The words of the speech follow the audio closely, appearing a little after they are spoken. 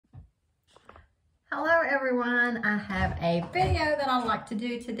Hello everyone, I have a video that I'd like to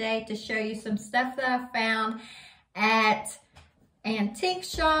do today to show you some stuff that I found at antique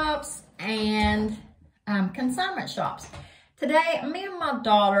shops and consignment shops. Today, me and my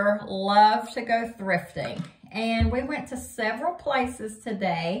daughter love to go thrifting, and we went to several places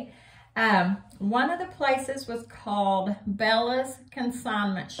today. One of the places was called Bella's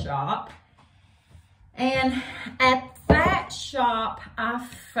Consignment Shop, and at that shop I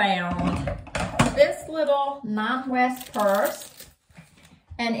found this little 9 West purse,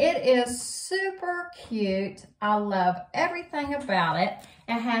 and it is super cute. I love everything about it.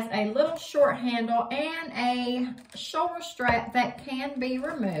 It has a little short handle and a shoulder strap that can be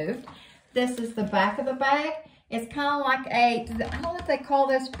removed. This is the back of the bag. It's kind of like a, I don't know if they call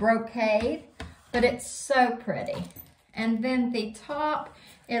this brocade, but it's so pretty. And then the top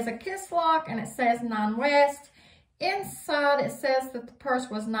is a kiss lock, and it says 9 West. Inside it says that the purse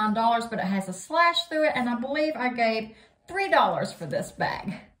was $9, but it has a slash through it, and I believe I gave $3 for this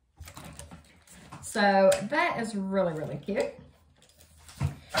bag. So that is really, really cute.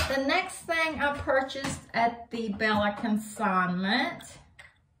 The next thing I purchased at the Bella Consignment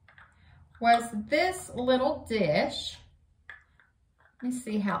was this little dish. Let me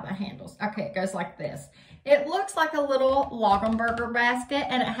see how that handles. Okay, it goes like this. It looks like a little Loggenberger basket,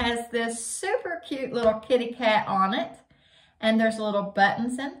 and it has this super cute little kitty cat on it. And there's little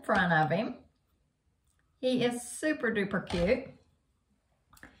buttons in front of him. He is super duper cute.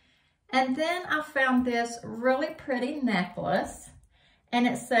 And then I found this really pretty necklace, and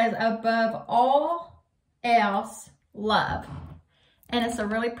it says, "Above all else, love." And it's a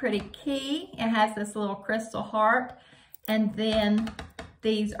really pretty key. It has this little crystal heart, and then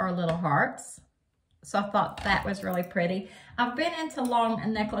these are little hearts. So I thought that was really pretty. I've been into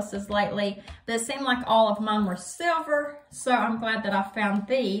long necklaces lately, but it seemed like all of mine were silver, so I'm glad that I found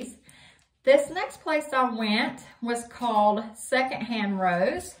these. This next place I went was called Secondhand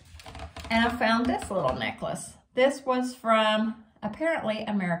Rose, and I found this little necklace. This was from, apparently,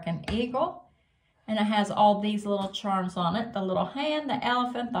 American Eagle, and it has all these little charms on it. The little hand, the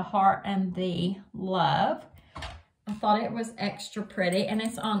elephant, the heart, and the love. I thought it was extra pretty, and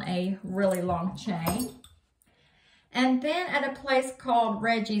it's on a really long chain. And then at a place called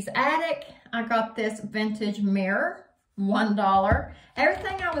Reggie's Attic, I got this vintage mirror, $1.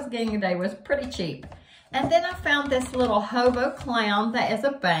 Everything I was getting today was pretty cheap. And then I found this little hobo clown that is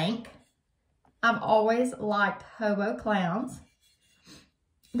a bank. I've always liked hobo clowns.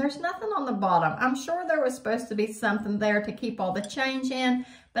 There's nothing on the bottom. I'm sure there was supposed to be something there to keep all the change in,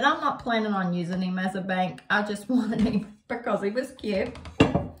 but I'm not planning on using him as a bank. I just wanted him because he was cute.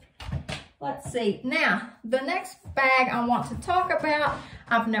 Let's see. Now, the next bag I want to talk about,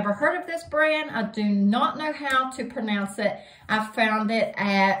 I've never heard of this brand. I do not know how to pronounce it. I found it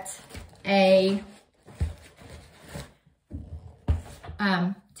at a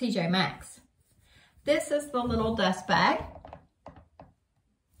TJ Maxx. This is the little dust bag.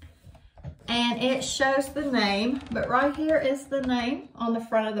 And it shows the name, but right here is the name on the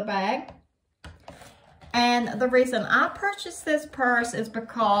front of the bag. And the reason I purchased this purse is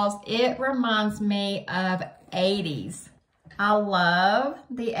because it reminds me of 80s. I love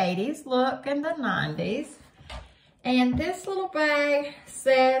the 80s look and the 90s. And this little bag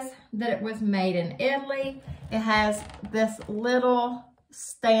says that it was made in Italy. It has this little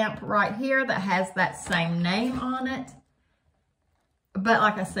stamp right here that has that same name on it. But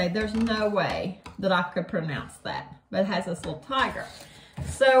like I say, there's no way that I could pronounce that. But it has this little tiger.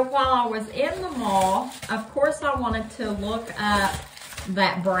 So while I was in the mall, of course I wanted to look up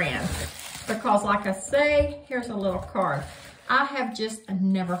that brand. Because like I say, here's a little card. I have just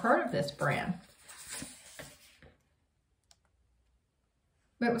never heard of this brand.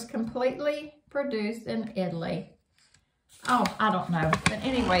 But it was completely produced in Italy. Oh, I don't know. But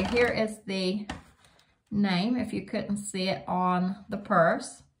anyway, here is the name, if you couldn't see it on the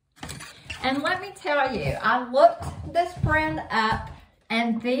purse. And let me tell you, I looked this brand up,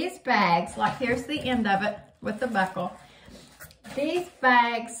 and these bags, like here's the end of it with the buckle. These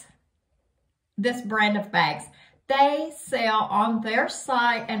bags, this brand of bags, they sell on their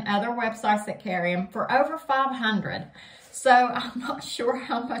site and other websites that carry them for over $500. So I'm not sure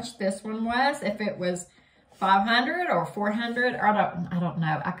how much this one was, if it was $500 or $400, or I don't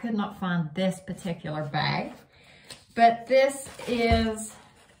know. I could not find this particular bag. But this is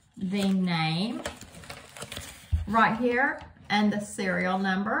the name right here and the serial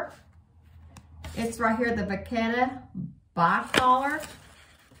number. It's right here, the Vachetta bicollar,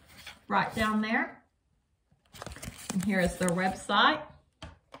 right down there. And here is their website.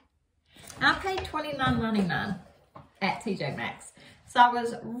 I paid $29.99 at TJ Maxx. So I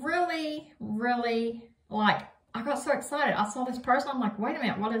was really, really like, I got so excited. I saw this purse. I'm like, wait a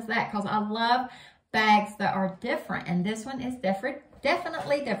minute, what is that? Because I love bags that are different. And this one is different,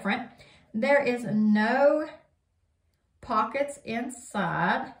 definitely different. There is no pockets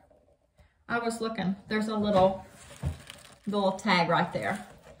inside. I was looking, there's a little tag right there.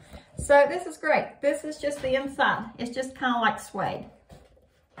 So this is great. This is just the inside. It's just kind of like suede.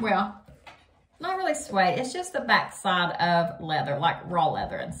 Well, not really suede. It's just the back side of leather, like raw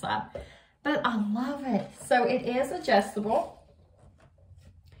leather inside. But I love it. So it is adjustable.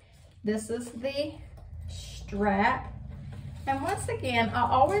 This is the strap. And once again, I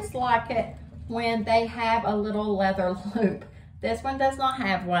always like it when they have a little leather loop. This one does not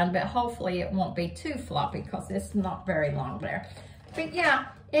have one, but hopefully it won't be too floppy because it's not very long there. But yeah,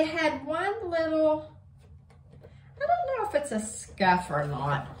 it had one little, I don't know if it's a scuff or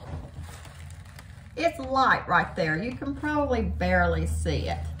not. It's light right there. You can probably barely see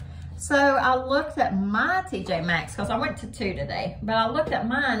it. So I looked at my TJ Maxx because I went to 2 today, but I looked at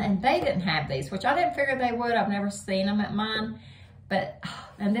mine and they didn't have these, which I didn't figure they would. I've never seen them at mine, but,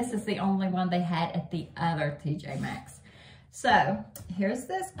 and this is the only one they had at the other TJ Maxx. So here's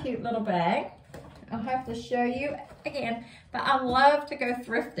this cute little bag. I'll have to show you again, but I love to go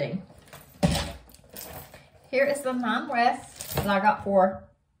thrifting. Here is the 9 West that I got for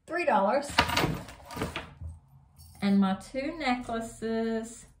 $3. And my 2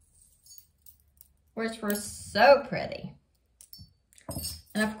 necklaces, which were so pretty.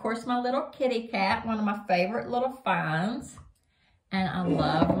 And of course my little kitty cat, one of my favorite little finds. And I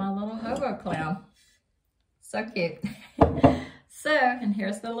love my little hobo clown. So cute. So, and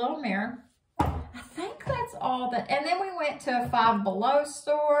here's the little mirror. I think that's all that, and then we went to a Five Below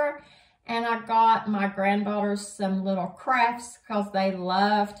store and I got my granddaughters some little crafts because they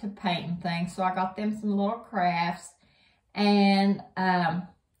love to paint things. So I got them some little crafts. And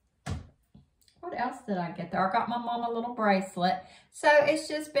what else did I get there? I got my mom a little bracelet. So it's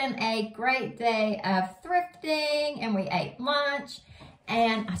just been a great day of thrifting, and we ate lunch,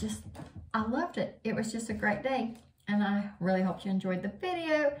 and I loved it. It was just a great day, and I really hope you enjoyed the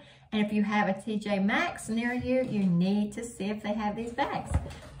video. And if you have a TJ Maxx near you, you need to see if they have these bags.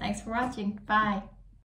 Thanks for watching. Bye.